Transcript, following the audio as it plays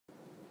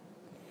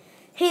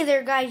Hey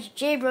there guys,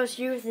 J-Bros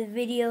here with a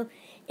video,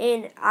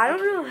 and I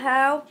don't know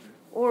how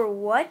or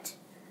what,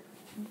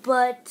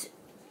 but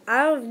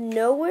out of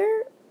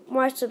nowhere,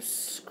 my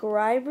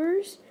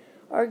subscribers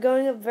are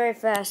going up very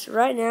fast.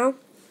 Right now,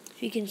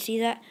 if you can see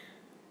that,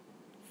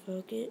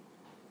 focus,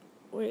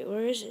 wait,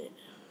 where is it?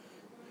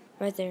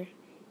 Right there.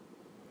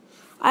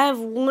 I have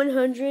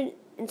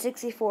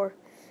 164,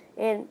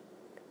 and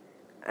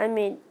I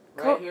mean...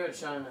 Right here it's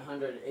showing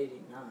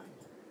 189.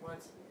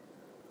 What?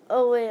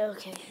 Oh wait,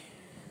 okay.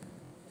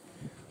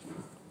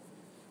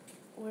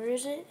 Where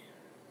is it?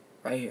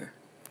 Right here.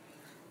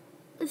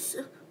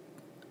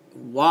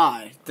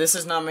 Why? This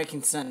is not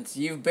making sense.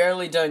 You've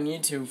barely done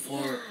YouTube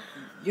for...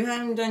 You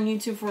haven't done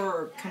YouTube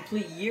for a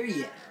complete year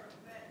yet.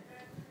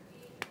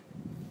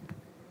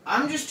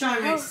 I'm just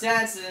trying to make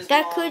sense of this.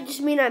 That could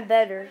just mean I'm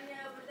better. Yeah,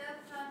 but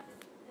that's not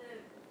the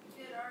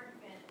good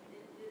argument.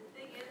 The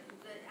thing is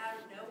that out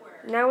of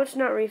nowhere. Now it's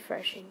not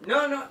refreshing.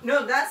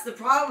 No, that's the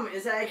problem,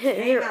 is that it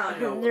came out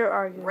of nowhere. They're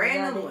arguing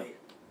randomly.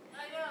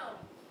 I know,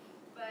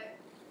 but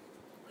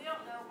we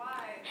don't know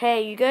why.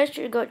 Hey, you guys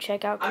should go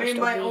check out Crystal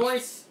Beast. My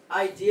only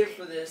idea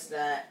for this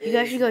that you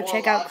guys should go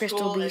check out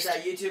Crystal is Beast.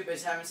 that YouTube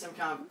is having some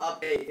kind of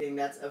update thing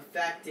that's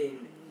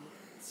affecting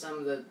some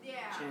of the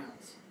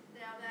channels.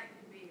 Now that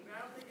could be, but I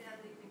don't think it has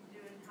anything to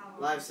do with how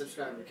Live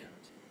subscriber count.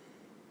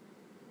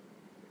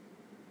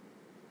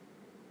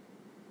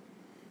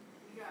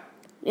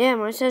 Yeah,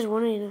 mine says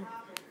 189.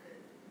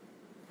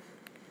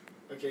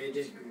 Okay, you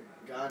just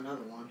got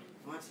another one.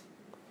 What?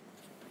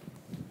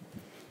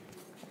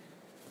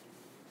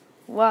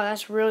 Wow,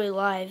 that's really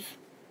live.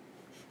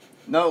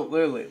 No,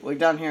 literally. Look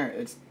down here.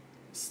 It's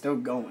still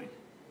going.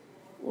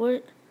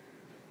 What?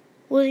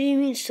 What do you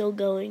mean still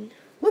going?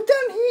 Look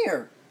down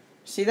here.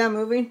 See that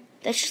moving?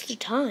 That's just the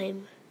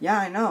time. Yeah,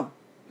 I know.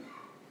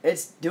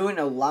 It's doing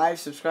a live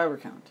subscriber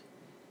count.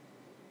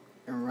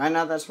 And right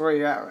now, that's where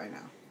you're at right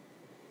now.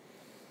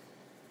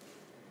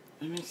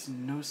 It makes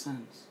no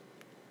sense.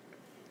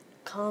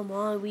 Come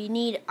on,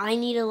 I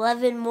need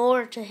 11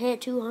 more to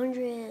hit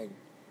 200.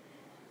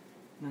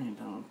 No, you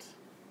don't.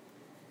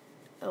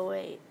 Oh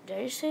wait, did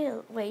I just say,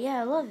 wait,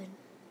 yeah, 11.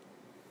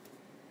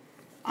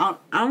 I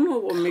don't know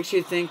what makes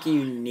you think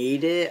you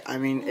need it. I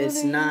mean,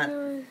 it's not...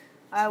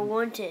 I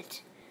want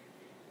it.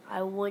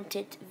 I want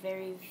it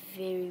very,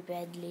 very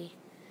badly.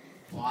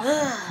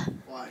 Why?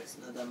 Why? It's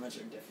not that much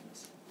of a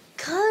difference.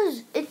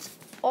 'Cause it's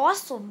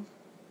awesome.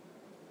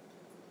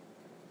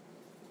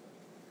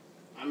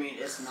 I mean,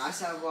 it's nice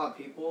to have a lot of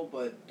people,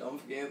 but don't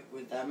forget,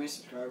 with that many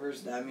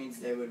subscribers, that means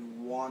they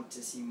would want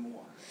to see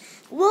more.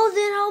 Well,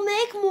 then I'll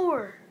make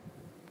more.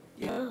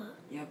 Yeah,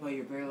 yeah, but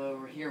you're barely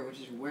over here, which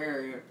is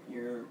where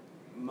you're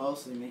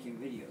mostly making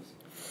videos.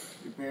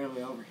 You're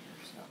barely over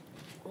here, so.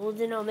 Well,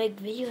 then I'll make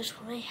videos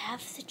when I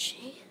have the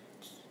chance.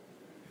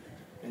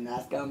 And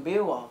that's gonna be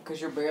a while, because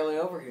you're barely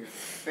over here.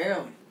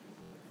 Barely.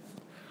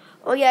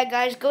 Oh yeah,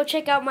 guys, go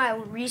check out my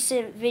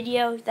recent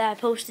video that I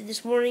posted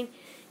this morning.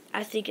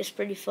 I think it's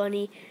pretty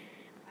funny.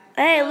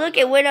 Hey, look,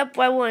 it went up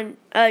by 1.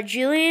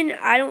 Julian,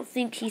 I don't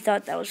think he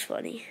thought that was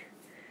funny.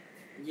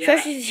 Yeah.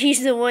 Especially since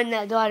he's the one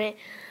that got it.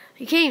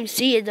 You can't even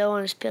see it, though,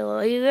 on his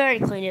pillow. He already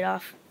cleaned it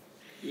off.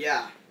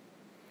 Yeah.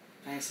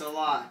 Thanks a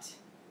lot.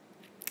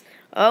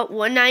 Oh,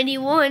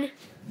 191.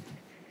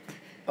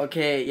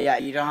 Okay, yeah,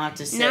 you don't have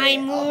to say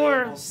 9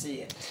 more. We'll see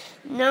it.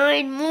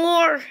 9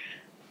 more.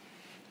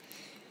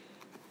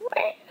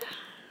 Wait.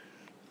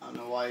 I don't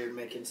know why you're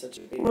making such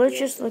a big Let's deal.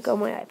 just look on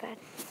my iPad.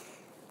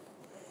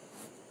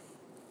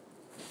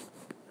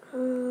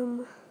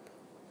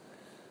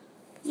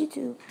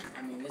 YouTube.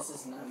 I mean, this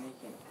is not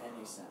making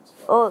any sense.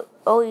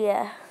 Oh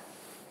yeah.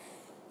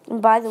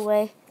 And by the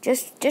way,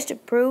 just to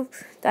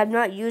prove that I'm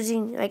not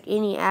using like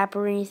any app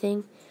or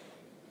anything,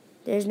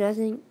 there's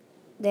nothing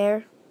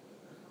there.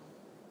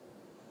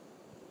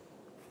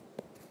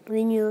 And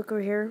then you look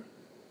over here.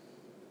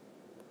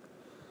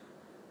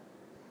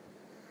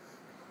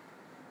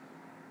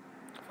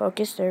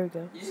 Focus, there we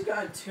go. You just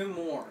got 2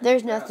 more.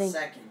 There's Got a nothing.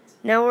 second.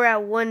 Now we're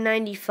at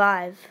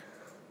 195.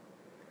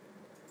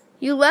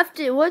 You left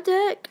it, what the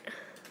heck?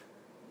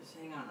 Just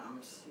hang on, I'm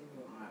gonna see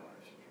what my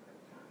live subscriber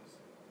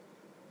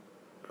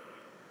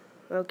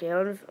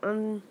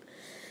counts.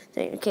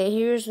 Okay, okay,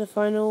 here's the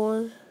final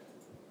one.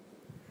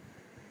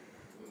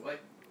 What?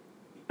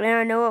 And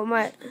I know it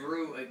might,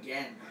 Grew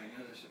again by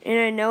another subscriber. and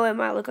I know it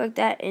might look like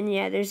that, and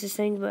yeah, there's this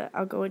thing, but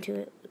I'll go into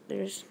it.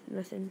 There's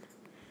nothing.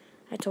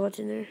 That's all what's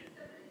in there.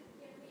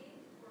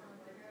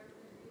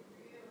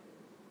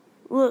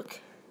 Look.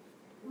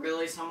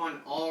 Really,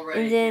 someone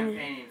already And then-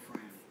 campaigning for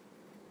him.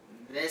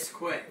 This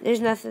quick. There's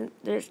nothing.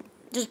 There's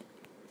just.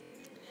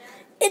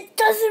 It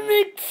doesn't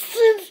make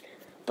sense,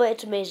 but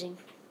it's amazing,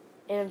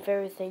 and I'm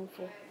very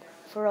thankful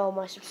for all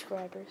my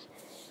subscribers.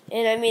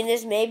 And I mean,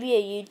 this may be a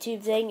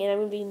YouTube thing, and I'm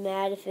gonna be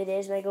mad if it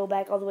is, and I go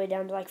back all the way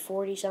down to like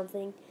 40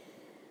 something.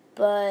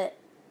 But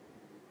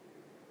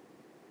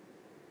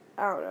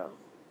I don't know.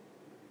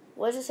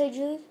 What does it say,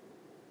 Julie?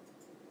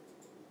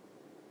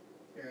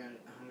 You're at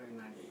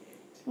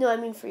 198. No, I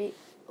mean for you.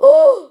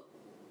 Oh.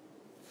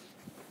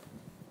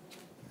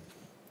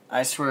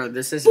 I swear,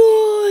 this is...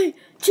 Boy,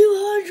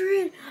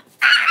 200.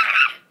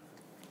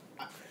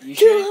 You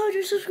shouldn't,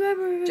 200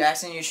 subscribers.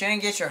 Jackson, you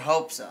shouldn't get your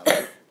hopes up.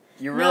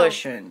 You really No.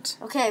 shouldn't.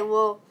 Okay,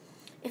 well,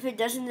 if it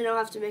doesn't, then I'll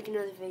have to make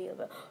another video.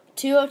 But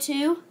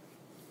 202.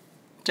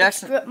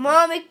 Jackson...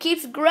 Mom, it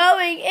keeps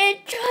growing.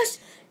 It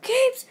just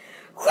keeps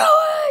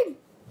growing.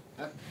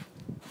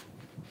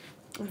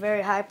 I'm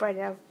very hyped right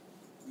now.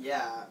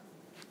 Yeah,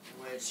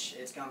 which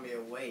it's gonna be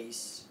a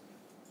waste.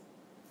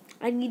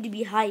 I need to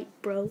be hyped,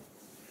 bro.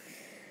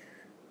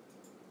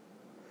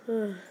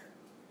 You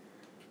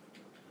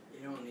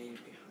don't need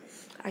to be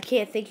hyped. I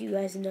can't thank you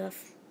guys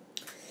enough.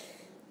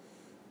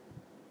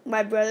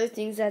 My brother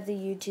thinks that the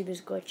YouTube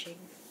is glitching.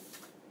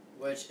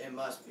 Which it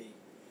must be.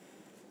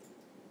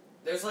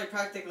 There's like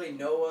practically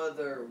no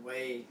other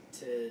way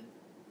to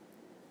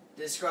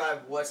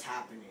describe what's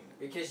happening.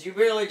 Because you've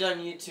barely done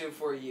YouTube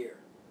for a year.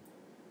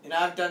 And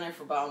I've done it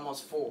for about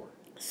almost 4.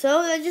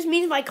 So that just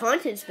means my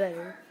content's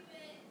better.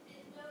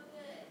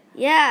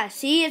 Yeah,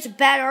 see, it's a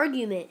bad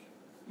argument.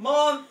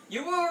 Mom,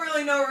 you won't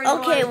really know reason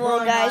why Okay, it's well,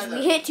 growing guys, either.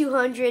 we hit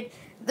 200.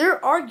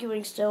 They're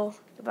arguing still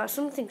about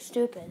something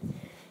stupid.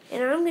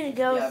 And I'm going to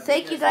go. Yeah,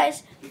 Thank you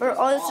guys for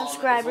all the Mom,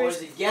 subscribers.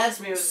 As long as he gets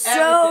me with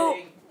So,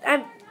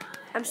 everything.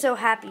 I'm so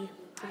happy.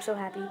 I'm so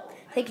happy.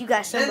 Thank you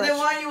guys so Then much.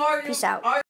 why you argue? Peace out.